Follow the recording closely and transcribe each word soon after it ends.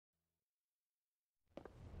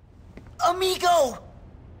Amigo!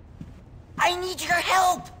 I need your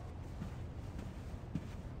help!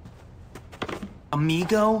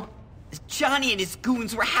 Amigo? Johnny and his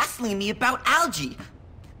goons were hassling me about Algie.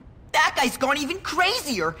 That guy's gone even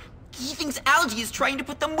crazier. He thinks Algie is trying to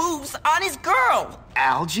put the moves on his girl.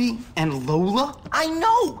 Algie and Lola? I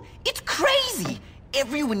know! It's crazy!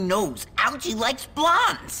 Everyone knows Algie likes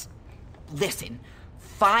blondes. Listen,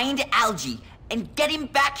 find Algie and get him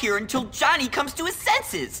back here until Johnny comes to his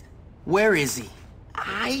senses. Where is he?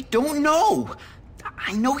 I don't know.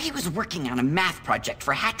 I know he was working on a math project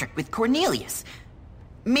for Hattrick with Cornelius.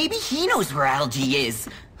 Maybe he knows where Algie is.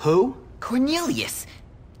 Who? Cornelius.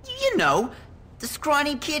 You know, the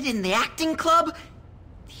scrawny kid in the acting club.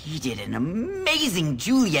 He did an amazing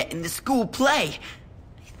Juliet in the school play.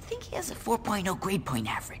 I think he has a 4.0 grade point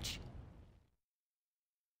average.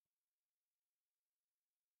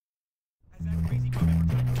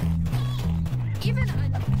 Even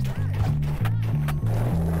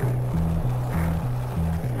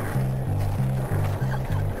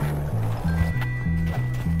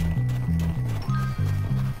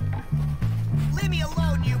Leave me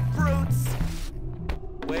alone, you brutes!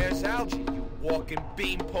 Where's Algie, you walking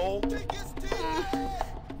beanpole?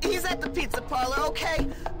 He's at the pizza parlor, okay?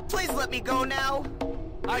 Please let me go now.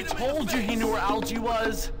 I told you he knew where Algie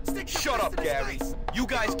was. Shut up, Gary. You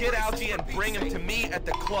guys get Algie and bring him to me at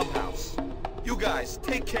the clubhouse. You guys,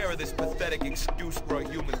 take care of this pathetic excuse for a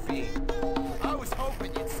human being. I was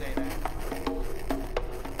hoping you'd say that.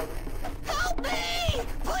 Help me!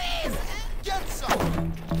 Please! Get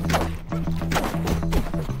some!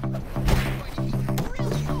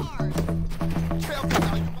 Really hard!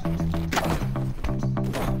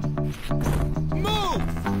 Move!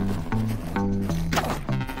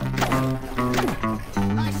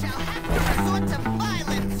 I shall have to resort to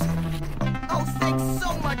violence! Oh, thanks so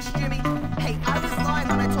much, Jimmy. Hey, I was lying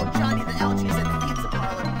when I told Johnny that Algie is at the pizza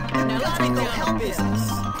parlor. Now let's Gotta get go down to help business.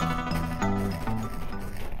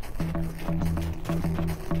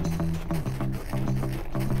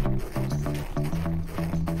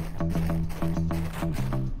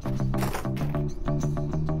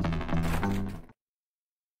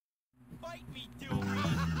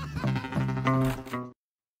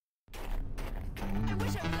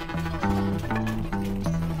 him.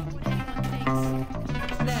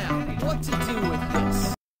 Now, what to do with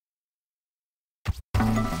this?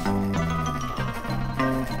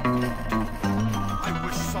 I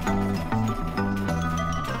wish someone...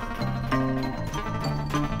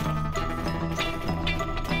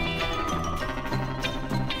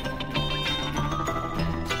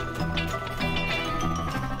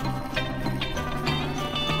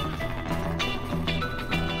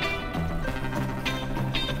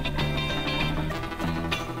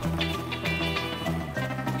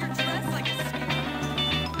 you're dressed like a scammer.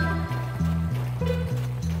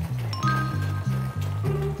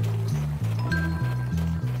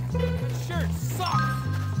 This shirt sucks!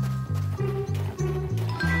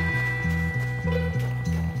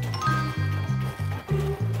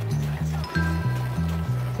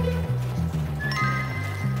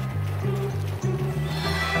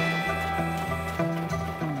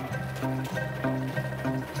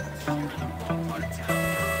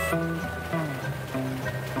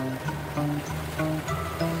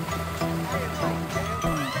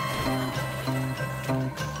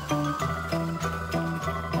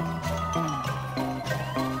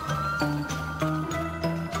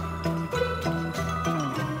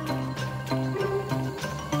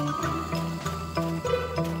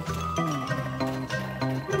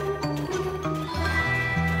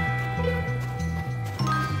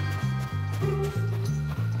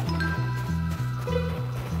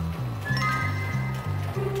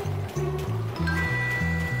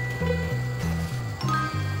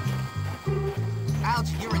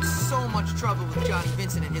 Algie, you're in so much trouble with Johnny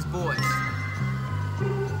Vincent and his boys.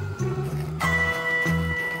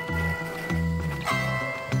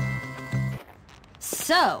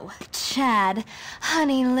 So, Chad,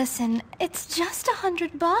 honey, listen, it's just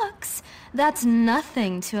 $100. That's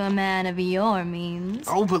nothing to a man of your means.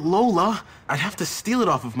 Oh, but Lola, I'd have to steal it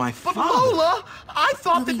off of my father. Lola, I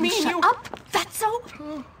thought Will that me you and shut you... up,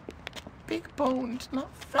 fatso? Big boned, not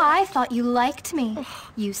fat. I thought you liked me.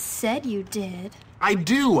 You said you did. I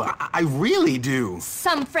do. I really do.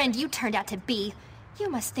 Some friend you turned out to be.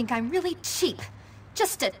 You must think I'm really cheap.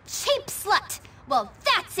 Just a cheap slut. Well,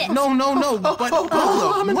 that's it. No, but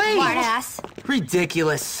Lola, wait. Smartass.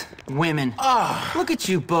 Ridiculous. Women. Look at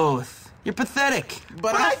you both. You're pathetic.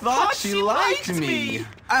 But I thought she liked me.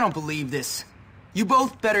 I don't believe this. You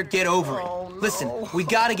both better get over it. Oh, no. Listen, we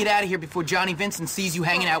gotta get out of here before Johnny Vincent sees you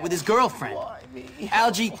hanging out with his girlfriend. Why?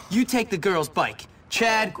 Algie, you take the girl's bike.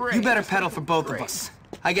 Chad, you better pedal for both of us.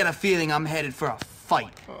 I got a feeling I'm headed for a fight.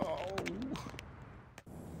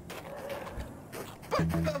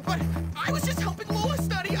 But I was just helping Lola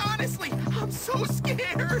study, honestly. I'm so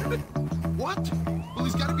scared. What? Well,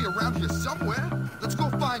 he's got to be around here somewhere. Let's go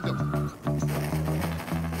find him.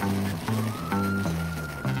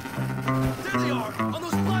 There they are, on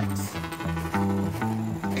those bikes.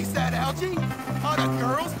 Is that Algie? On a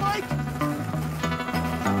girl's bike?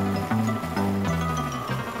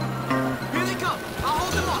 Here they come. I'll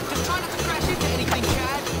hold them off. Just try not to crash into anything,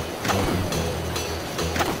 Chad.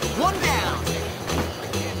 One down.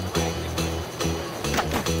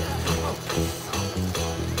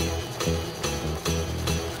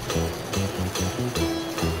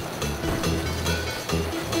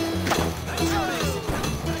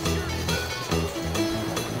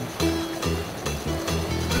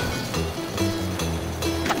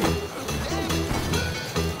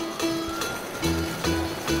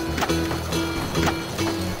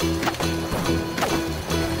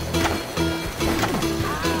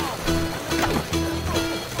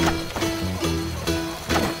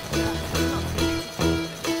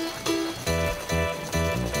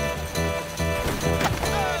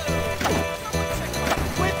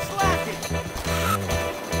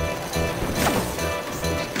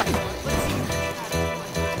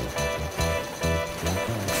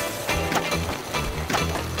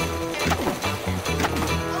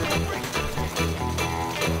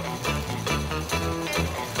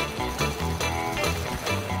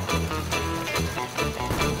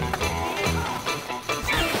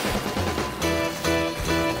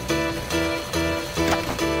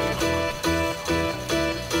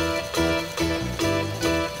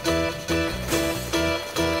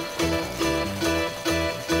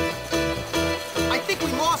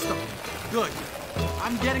 Good.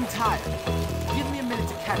 I'm getting tired. Give me a minute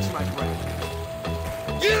to catch my breath.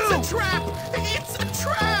 It's a trap! It's a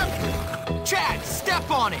trap! Chad, step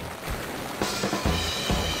on it!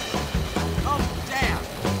 Oh, damn!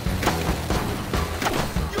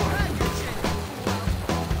 You had your chance.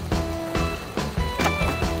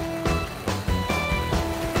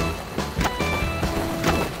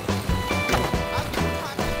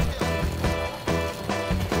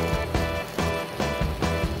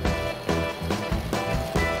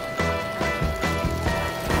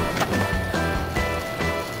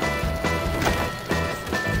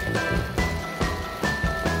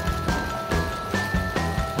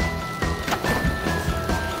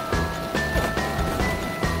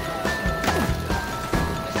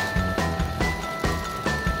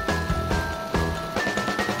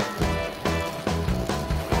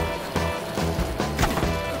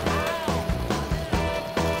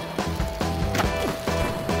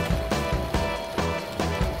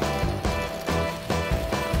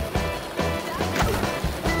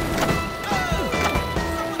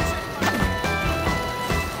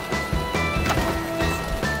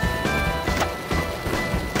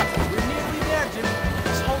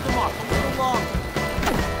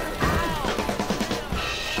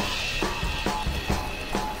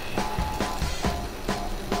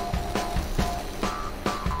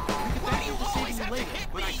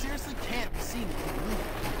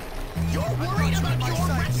 You're worried about your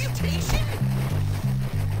reputation?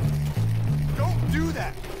 Don't do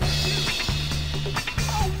that!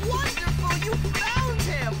 Oh, wonderful! You found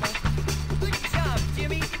him! Good job,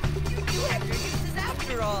 Jimmy. You do have your uses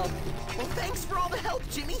after all. Well, thanks for all the help,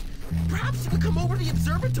 Jimmy. Perhaps you could come over to the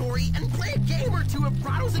observatory and play a game or two of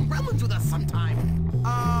Grottos and Gremlins with us sometime.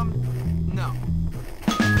 No.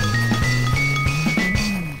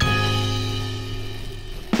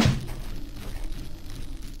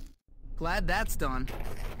 Glad that's done.